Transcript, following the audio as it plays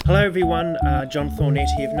Hello everyone, John Thornett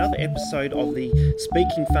here for another episode of the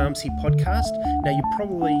Speaking Pharmacy podcast. Now you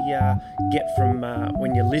probably get from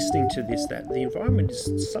when you're listening to this that the environment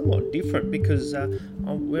is somewhat different because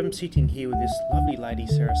I'm sitting here with this lovely lady,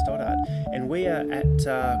 Sarah Stoddart, and we are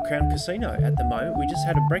at Crown Casino at the moment. We just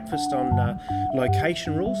had a breakfast on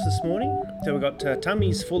location rules this morning. So we've got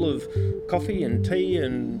tummies full of coffee and tea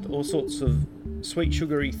and all sorts of sweet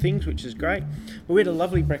sugary things, which is great. But we had a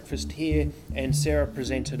lovely breakfast here, and Sarah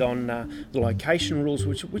presented on the location rules,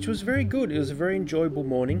 which was very good. It was a very enjoyable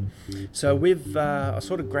morning. So I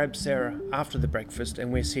sort of grabbed Sarah after the breakfast,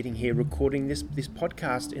 and we're sitting here recording this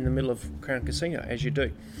podcast in the middle of Crown Casino, as you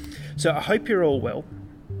do. So I hope you're all well.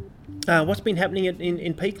 What's been happening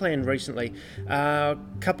in Peakland recently? A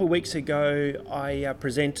couple of weeks ago, I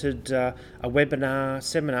presented a webinar,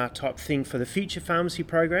 seminar type thing for the Future Pharmacy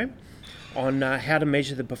program on how to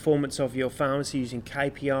measure the performance of your pharmacy using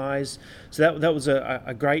KPIs. So that was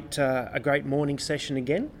a great morning session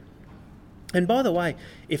again. And by the way,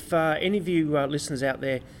 if any of you listeners out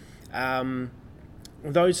there,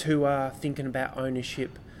 those who are thinking about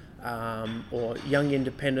ownership, or young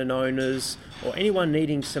independent owners, or anyone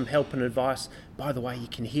needing some help and advice, by the way, you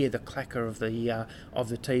can hear the clacker of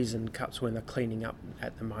the teas and cups when they're cleaning up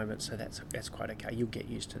at the moment, so that's quite okay. You'll get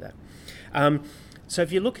used to that. So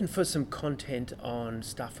if you're looking for some content on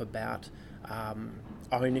stuff about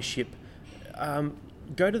ownership,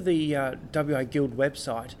 go to the WA Guild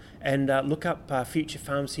website and look up Future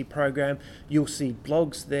Pharmacy Program. You'll see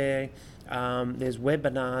blogs there. There's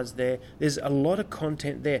webinars there. There's a lot of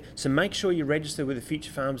content there. So make sure you register with the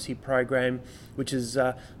Future Pharmacy Program, which is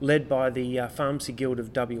led by the Pharmacy Guild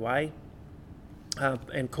of WA.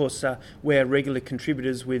 And of course, we're regular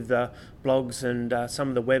contributors with blogs and some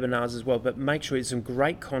of the webinars as well. But make sure there's some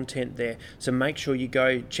great content there. So make sure you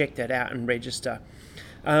go check that out and register.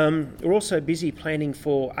 We're also busy planning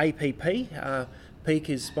for APP. Peak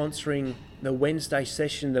is sponsoring the Wednesday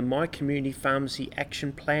session, the My Community Pharmacy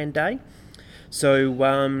Action Plan Day. So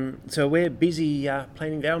we're busy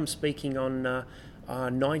planning that. I'm speaking on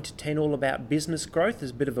 9 to 10 all about business growth.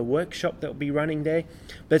 There's a bit of a workshop that will be running there.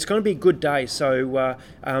 But it's going to be a good day, so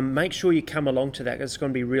make sure you come along to that. It's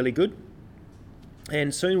going to be really good.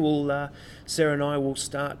 And soon Sarah and I will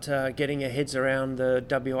start getting our heads around the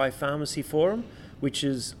WA Pharmacy Forum, which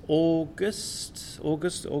is August.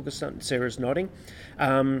 Sarah's nodding.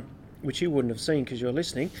 Which you wouldn't have seen because you're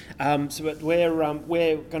listening. But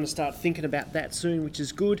we're going to start thinking about that soon, which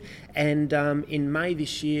is good. And in May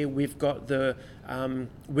this year, we've got the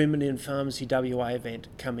Women in Pharmacy WA event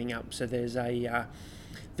coming up. So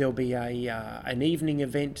there'll be an evening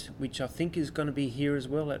event, which I think is going to be here as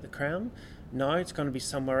well at the Crown. No, it's going to be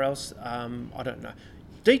somewhere else. I don't know.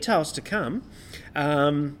 Details to come.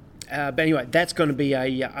 But anyway, that's going to be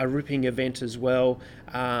a ripping event as well,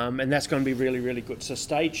 and that's going to be really, really good. So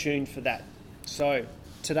stay tuned for that. So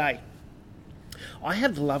today, I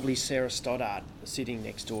have the lovely Sarah Stoddart sitting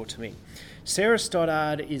next door to me. Sarah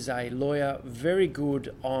Stoddart is a lawyer, very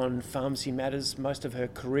good on pharmacy matters. Most of her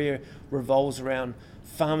career revolves around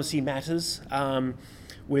pharmacy matters,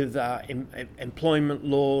 with employment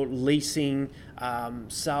law, leasing,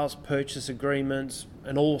 sales purchase agreements,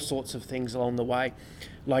 and all sorts of things along the way.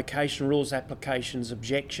 Location rules, applications,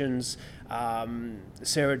 objections.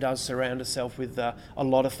 Sarah does surround herself with a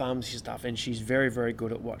lot of pharmacy stuff, and she's very, very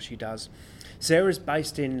good at what she does. Sarah's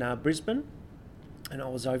based in Brisbane, and I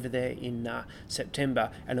was over there in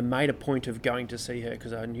September, and I made a point of going to see her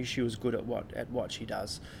because I knew she was good at what she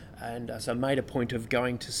does, and so I made a point of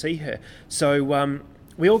going to see her. So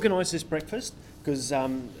we organised this breakfast because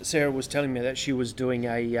Sarah was telling me that she was doing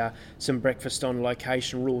some breakfast on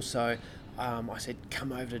location rules. So I said,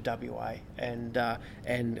 come over to WA, and I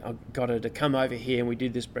got her to come over here, and we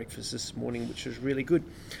did this breakfast this morning, which was really good.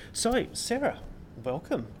 So, Sarah,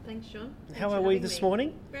 welcome. Thanks, John. How are we this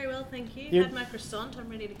morning? Very well, thank you. Had my croissant, I'm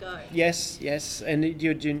ready to go. Yes. And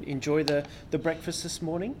did you enjoy the breakfast this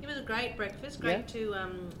morning? It was a great breakfast. Great to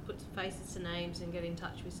put faces to names and get in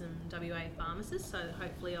touch with some WA pharmacists. So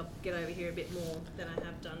hopefully I'll get over here a bit more than I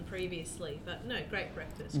have done previously. But no, great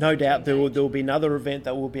breakfast. No doubt there will be another event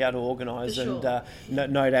that we'll be able to organise, and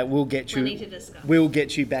no doubt we'll get you. Plenty to discuss. We'll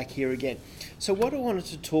get you back here again. So what I wanted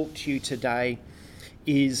to talk to you today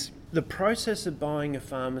is the process of buying a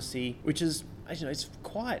pharmacy, which is, it's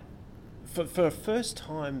quite, for a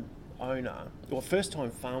first-time owner or first-time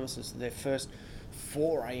pharmacist, their first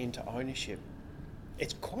foray into ownership,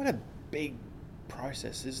 it's quite a big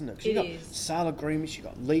process, isn't it? 'Cause you've got sale agreements, you've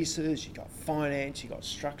got leases, you've got finance, you've got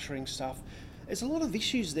structuring stuff. There's a lot of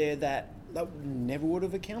issues there that never would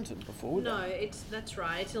have accounted before. No, that's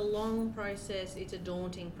right. It's a long process. It's a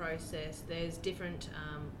daunting process. There's different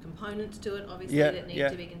components to it, obviously, Yeah, that need yeah.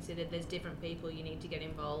 to be considered. There's different people you need to get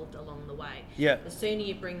involved along the way. Yeah. The sooner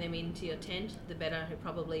you bring them into your tent, the better it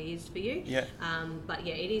probably is for you. Yeah. But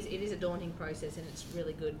yeah, it is a daunting process, and it's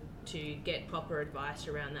really good to get proper advice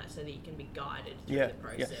around that so that you can be guided through the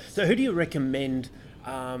process. Yeah. So who do you recommend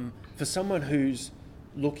for someone who's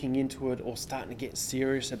looking into it or starting to get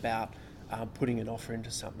serious about putting an offer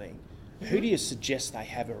into something? Who do you suggest they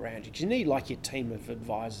have around you? 'Cause you need like your team of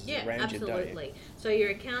advisors around you, don't you? Absolutely. So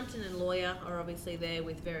your accountant and lawyer are obviously there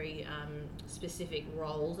with very specific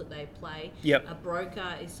roles that they play. Yep. A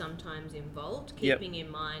broker is sometimes involved, Yep. keeping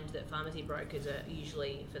in mind that pharmacy brokers are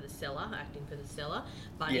usually for the seller, acting for the seller.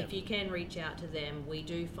 But Yep. if you can reach out to them, we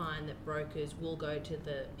do find that brokers will go to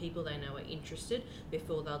the people they know are interested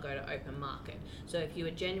before they'll go to open market. So if you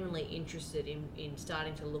are genuinely interested in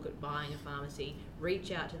starting to look at buying a pharmacy,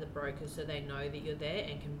 reach out to the brokers so they know that you're there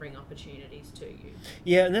and can bring opportunities to you.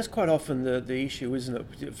 Yeah, and that's quite often the issue, isn't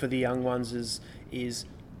it, for the young ones is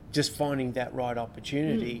just finding that right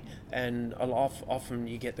opportunity. And often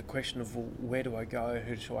you get the question of, well, where do I go?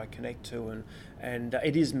 Who do I connect to? And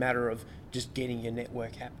it is a matter of just getting your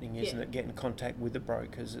network happening, isn't it? Getting in contact with the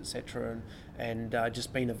brokers, etc., and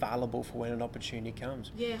just being available for when an opportunity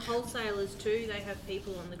comes. Yeah, wholesalers too, they have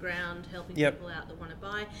people on the ground helping Yep. people out that want to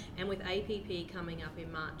buy. And with APP coming up in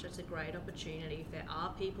March, it's a great opportunity. If there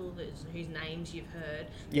are people whose names you've heard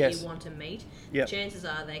that Yes. you want to meet, Yep. chances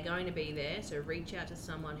are they're going to be there. So reach out to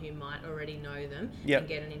someone who might already know them Yep. and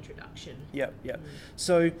get an introduction. Yep.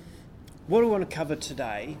 So what I want to cover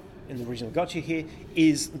today, and the reason I got you here,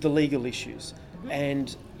 is the legal issues.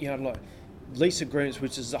 And, like lease agreements,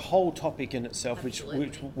 which is a whole topic in itself, which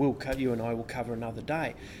you and I will cover another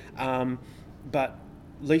day. But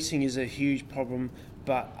leasing is a huge problem.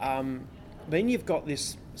 But then you've got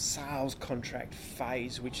this sales contract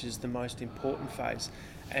phase, which is the most important phase,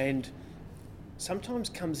 and sometimes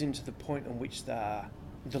comes into the point on which they're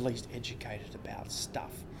the least educated about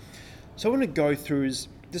stuff. So I want to go through is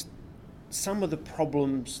just some of the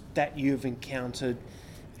problems that you've encountered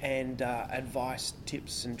and advice,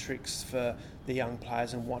 tips and tricks for the young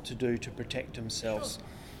players and what to do to protect themselves. Sure.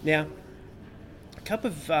 Now, a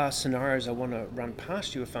couple of scenarios I want to run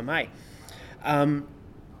past you, if I may.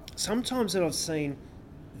 Sometimes that I've seen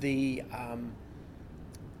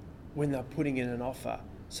when they're putting in an offer,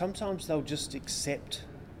 sometimes they'll just accept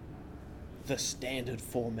the standard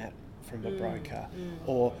format from a broker,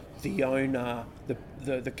 or the owner,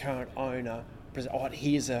 the current owner,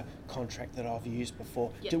 here's a contract that I've used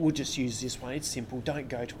before. Yep. We'll just use this one. It's simple. Don't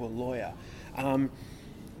go to a lawyer.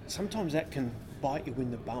 Sometimes that can bite you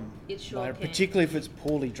in the bum. It sure can. Particularly if it's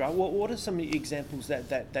poorly drafted. What are some examples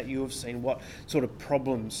that you have seen? What sort of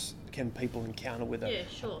problems can people encounter with a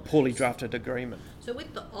poorly drafted agreement? So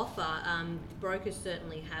with the offer, brokers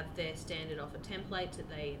certainly have their standard offer templates that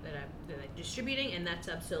they're distributing, and that's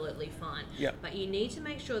absolutely fine. Yep. But you need to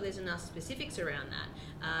make sure there's enough specifics around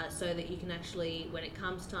that so that you can actually, when it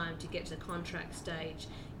comes time to get to the contract stage,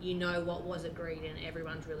 you know what was agreed and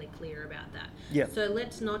everyone's really clear about that. Yep. So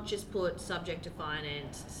let's not just put subject to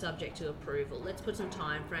finance, subject to approval. Let's put some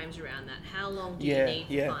time frames around that. How long do you need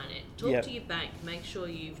to finance? Talk to your bank. Make sure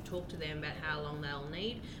you've talked to them about how long they'll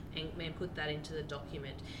need and put that into the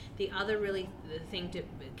document. The other the thing that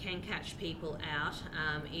can catch people out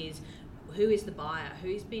is who is the buyer,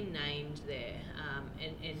 who's been named there,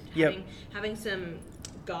 and having some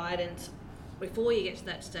guidance before you get to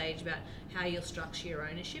that stage about how you'll structure your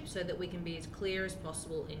ownership so that we can be as clear as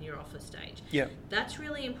possible in your offer stage. Yeah. That's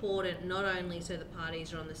really important, not only so the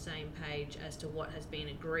parties are on the same page as to what has been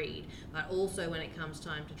agreed, but also when it comes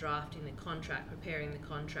time to drafting the contract, preparing the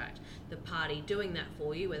contract, the party doing that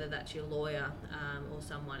for you, whether that's your lawyer or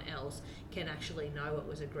someone else, can actually know what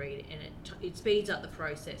was agreed, and it speeds up the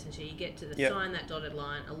process, and so you get to the sign that dotted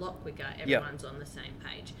line a lot quicker, everyone's on the same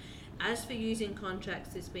page. As for using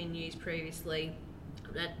contracts that's been used previously,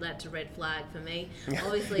 that's a red flag for me.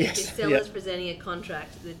 Obviously, if your seller's presenting a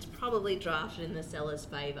contract that's probably drafted in the seller's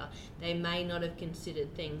favour, they may not have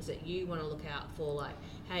considered things that you want to look out for, like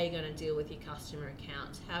how are you going to deal with your customer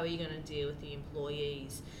accounts, how are you going to deal with the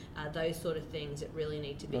employees, those sort of things that really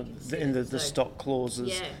need to be considered. And the stock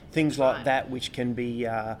clauses, things like that, which can be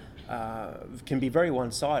very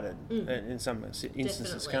one-sided in some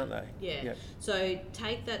instances, can't they? Yeah. So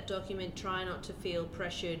take that document, try not to feel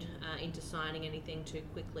pressured into signing anything too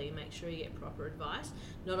quickly. Make sure you get proper advice.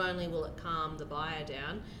 Not only will it calm the buyer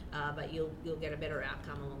down, but you'll get a better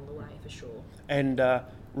outcome along the way for sure. And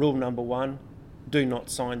rule number 1, do not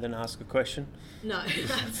sign then ask a question. No,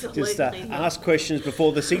 absolutely Just not. ask questions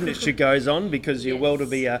before the signature goes on, because your world will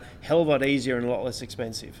be a hell of a lot easier and a lot less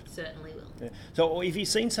expensive. Certainly will. Yeah. So have you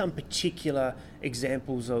seen some particular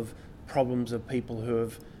examples of problems of people who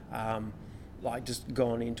have like just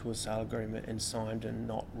gone into a sale agreement and signed and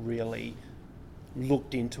not really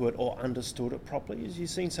looked into it or understood it properly? Have you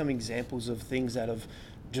seen some examples of things that have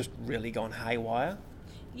just really gone haywire?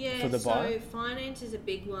 Yeah, For the buyer? so finance is a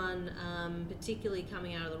big one, particularly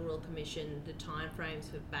coming out of the Royal Commission. The timeframes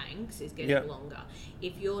for banks is getting Yep. longer.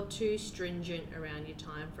 If you're too stringent around your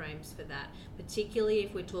timeframes for that, particularly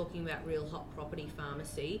if we're talking about real hot property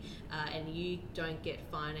pharmacy, and you don't get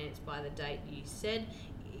financed by the date you said,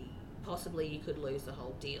 possibly you could lose the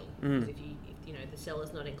whole deal. Because if you know the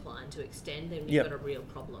seller's not inclined to extend, then you've Yep. got a real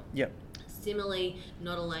problem. Yep. Similarly,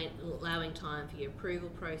 not allowing time for your approval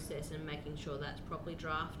process and making sure that's properly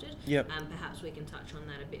drafted. Yep. Perhaps we can touch on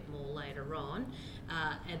that a bit more later on.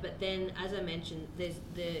 But then, as I mentioned, there's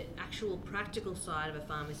the actual practical side of a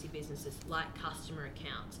pharmacy business, is like customer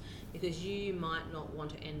accounts, because you might not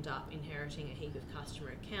want to end up inheriting a heap of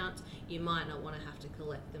customer accounts. You might not want to have to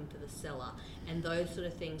collect them for the seller. And those sort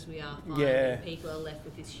of things we are finding. Yeah. People are left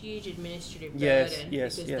with this huge administrative Yes, burden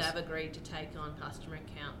yes, because yes. they've agreed to take on customer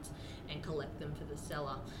accounts and collect them for the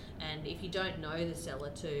seller. And if you don't know the seller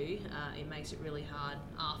too, it makes it really hard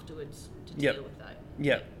afterwards to Yep. deal with that.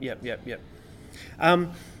 Yep.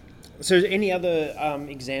 So any other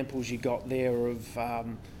examples you got there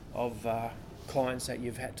of clients that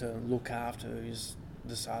you've had to look after? Is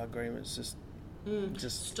the sale agreements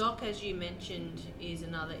just Stock, as you mentioned, is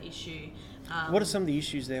another issue. what are some of the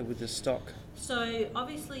issues there with the stock? So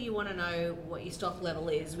obviously you want to know what your stock level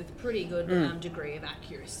is with a pretty good degree of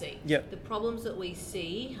accuracy. Yep. The problems that we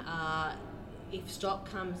see are if stock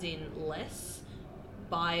comes in less,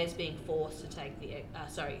 buyers being forced to take the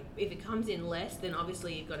if it comes in less, then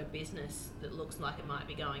obviously you've got a business that looks like it might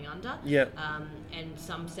be going under. Yep. And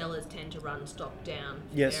some sellers tend to run stock down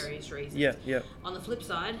for Yes. various reasons. Yeah. On the flip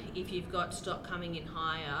side, if you've got stock coming in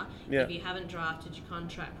higher, Yeah. if you haven't drafted your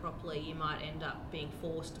contract properly, you might end up being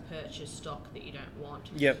forced to purchase stock that you don't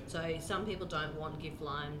want. Yep. So some people don't want gift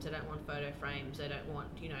lines, they don't want photo frames, they don't want,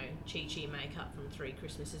 Chi-Chi makeup from 3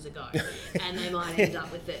 Christmases ago. And they might end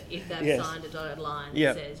up with it if they've Yes. signed a dotted line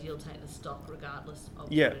Yep. that says you'll take the stock regardless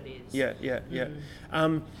of Yeah. what it is. Yeah.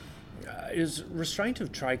 Is restraint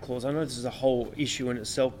of trade clause? I know this is a whole issue in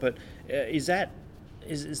itself, but is that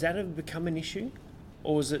become an issue,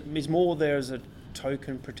 or is more there as a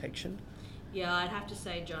token protection? Yeah, I'd have to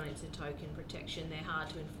say, John, it's a token protection. They're hard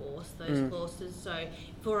to enforce, those clauses. So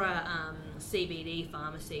for a CBD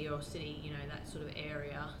pharmacy or city, that sort of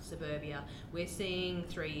area, suburbia, we're seeing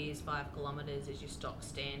 3 years, 5 kilometres as your stock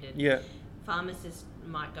standard. Yeah. Pharmacists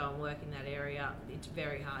might go and work in that area. It's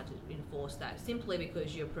very hard to enforce that simply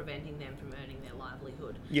because you're preventing them from earning their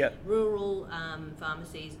livelihood. Yeah. Rural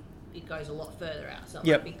pharmacies, it goes a lot further out, so it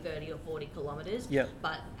Yep. might be 30 or 40 kilometres, Yep.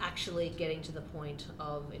 but actually getting to the point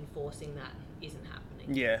of enforcing that isn't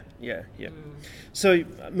happening. Yeah. So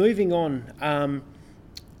moving on,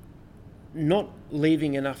 not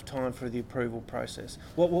leaving enough time for the approval process.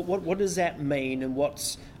 What does that mean, and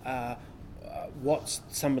what's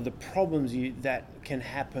some of the problems that can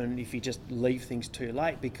happen if you just leave things too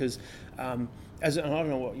late? Because and I don't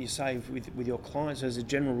know what you say with your clients, as a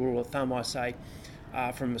general rule of thumb, I say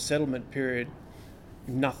from a settlement period,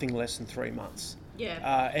 nothing less than 3 months.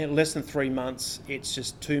 Yeah. And less than 3 months, it's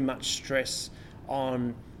just too much stress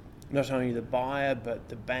on not only the buyer, but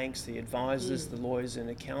the banks, the advisors, the lawyers and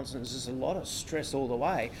accountants. There's a lot of stress all the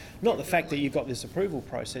way. Not the fact that you've got this approval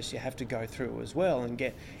process you have to go through as well and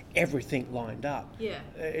get everything lined up. Yeah.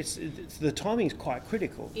 It's the timing is quite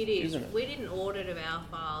critical. It is. Isn't it? We did an audit of our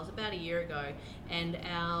files about a year ago, and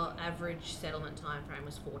our average settlement time frame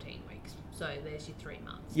was 14 weeks. So there's your 3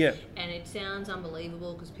 months. Yeah. And it sounds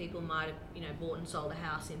unbelievable because people might have, bought and sold a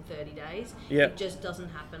house in 30 days. Yeah. It just doesn't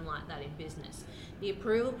happen like that in business. The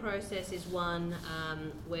approval process is one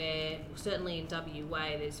where certainly in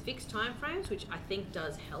WA there's fixed timeframes, which I think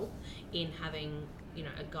does help in having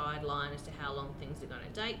a guideline as to how long things are going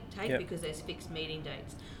to take Yep. because there's fixed meeting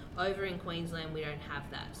dates. Over in Queensland, we don't have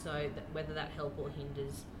that, so whether that helps or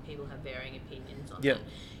hinders, people have varying opinions on Yep. that.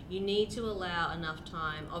 You need to allow enough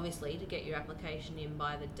time, obviously, to get your application in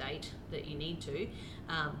by the date that you need to,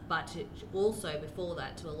 but to also, before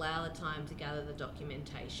that, to allow the time to gather the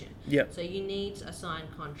documentation. Yep. So you need a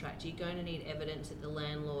signed contract. You're going to need evidence that the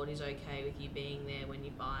landlord is okay with you being there when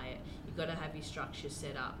you buy it. You've got to have your structure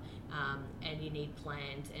set up, and you need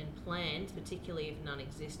plans. And plans, particularly if none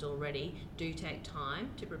exist already, do take time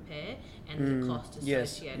to prepare repair and the cost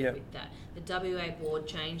yes, associated yep. with that. The WA board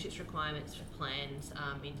changed its requirements for plans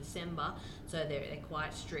in December, so they're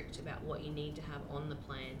quite strict about what you need to have on the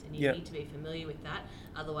plans, and you Yep. need to be familiar with that.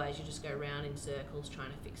 Otherwise, you just go round in circles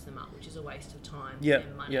trying to fix them up, which is a waste of time Yep,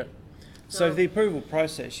 and money. yep. So the approval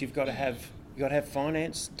process, you've got to have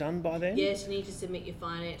finance done by then. Yes, you need to submit your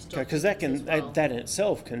finance documents Because that as well. that in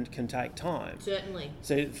itself can take time. Certainly.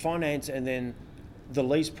 So finance, and then the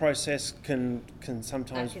lease process can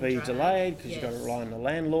sometimes That can be drag, delayed because you've got to yes. rely on the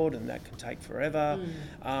landlord, and that can take forever.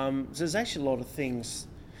 So there's actually a lot of things.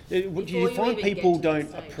 Do you Before you find even get people to that don't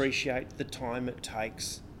stage. appreciate the time it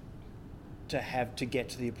takes to get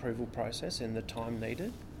to the approval process and the time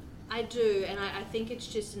needed? I do, and I think it's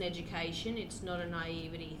just an education. It's not a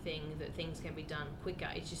naivety thing that things can be done quicker.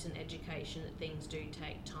 It's just an education that things do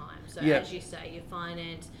take time. So Yeah. as you say, your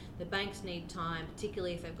finance, the banks need time,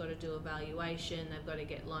 particularly if they've got to do a valuation, they've got to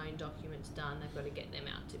get loan documents done, they've got to get them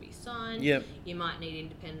out to be signed. Yep. You might need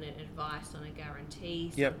independent advice on a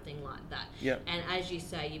guarantee, Yep. something like that. Yep. And as you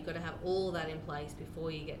say, you've got to have all that in place before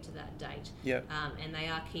you get to that date. Yep. And they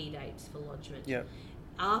are key dates for lodgement. Yep.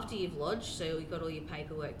 After you've lodged, so you've got all your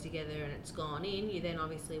paperwork together and it's gone in, you're then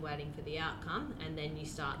obviously waiting for the outcome, and then you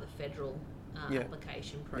start the federal Yeah.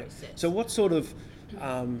 application process. So what sort of,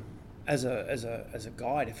 as a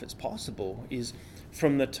guide, if it's possible, is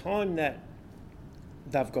from the time that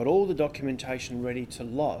they've got all the documentation ready to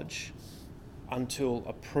lodge until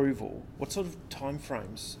approval, what sort of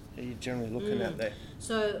timeframes are you generally looking at there?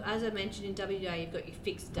 So as I mentioned, in WA you've got your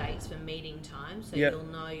fixed dates for meeting time, so Yep. you'll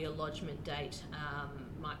know your lodgement date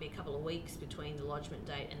might be a couple of weeks between the lodgement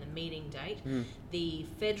date and the meeting date. The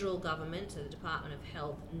federal government, so the Department of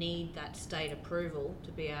Health, need that state approval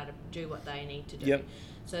to be able to do what they need to do. Yep.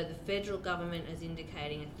 So the federal government is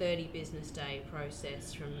indicating a 30 business day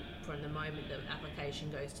process from the moment the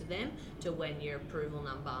application goes to them to when your approval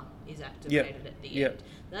number is activated at the Yep. end.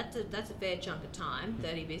 That's a fair chunk of time,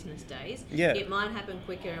 30 business days. Yeah. It might happen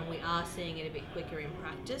quicker, and we are seeing it a bit quicker in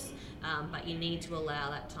practice, but you need to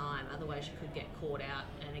allow that time, otherwise you could get caught out,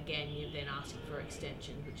 and again you're then asking for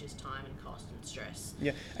extension, which is time and cost and stress.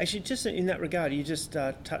 Yeah, actually, just in that regard, you just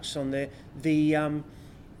touched on there the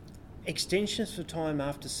extensions for time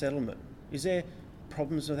after settlement. Is there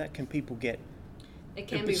problems with that? Can people get It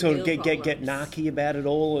can be sort real of get problems. narky about it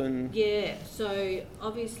all? And Yeah, so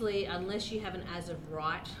obviously unless you have an as of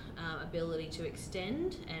right ability to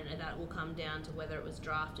extend, and that will come down to whether it was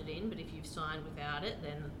drafted in, but if you've signed without it,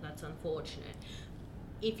 then that's unfortunate.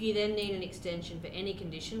 If you then need an extension for any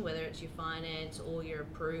condition, whether it's your finance or your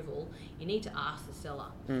approval, you need to ask the seller.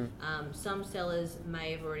 Some sellers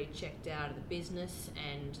may have already checked out of the business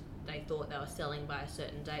and they thought they were selling by a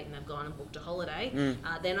certain date and they've gone and booked a holiday.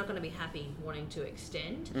 They're not going to be happy wanting to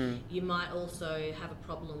extend. You might also have a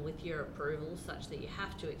problem with your approval such that you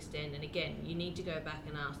have to extend, and again you need to go back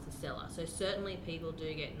and ask the seller. So certainly people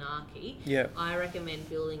do get narky. Yeah. I recommend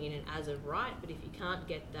building in an as of right, but if you can't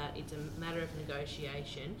get that, it's a matter of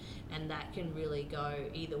negotiation, and that can really go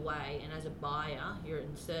either way. And as a buyer, you're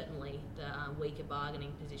in certainly the weaker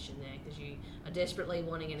bargaining position there, because you are desperately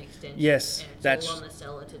wanting an extension. Yes, and it's that's- all on the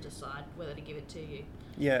seller to decide whether to give it to you.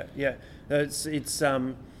 yeah, it's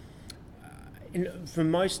for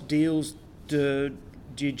most deals.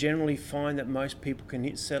 Do you generally find that most people can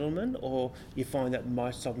hit settlement, or you find that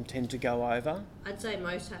most of them tend to go over? I'd say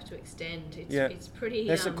most have to extend. Yeah. It's pretty.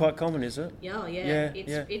 That's quite common, is it? Yeah. Yeah,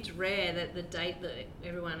 It's rare that the date that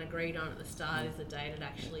everyone agreed on at the start is the date it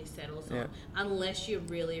actually settles Yeah. on, unless you're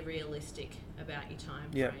really realistic about your time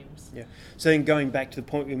Yeah. frames. Yeah. So then going back to the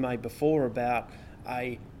point we made before about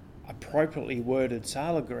a appropriately worded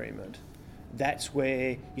sale agreement, that's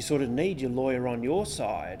where you sort of need your lawyer on your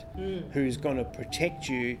side who's going to protect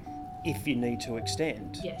you if you need to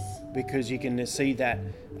extend. Yes. Because you can see that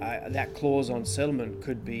that clause on settlement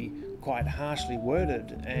could be quite harshly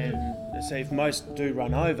worded, and so if most do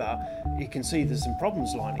run over, you can see there's some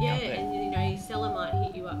problems lining Yeah, up there. and your seller might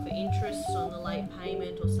hit you up for interest on the late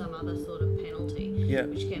payment or some other sort of penalty, Yeah.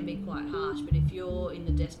 which can be quite harsh. But if you're in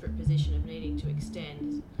the desperate position of needing to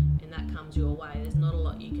extend and that comes your way, there's not a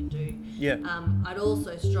lot you can do. Yeah. I'd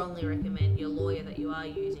also strongly recommend your lawyer that you are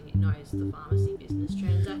using knows the pharmacy business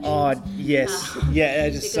transactions. Oh yes, yeah,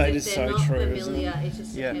 it is because so, if it is they're so not true. familiar, Isn't it? it's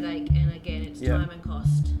just Yeah. a headache, and again, it's Yeah. time and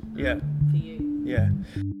cost Yeah. for you. Yeah.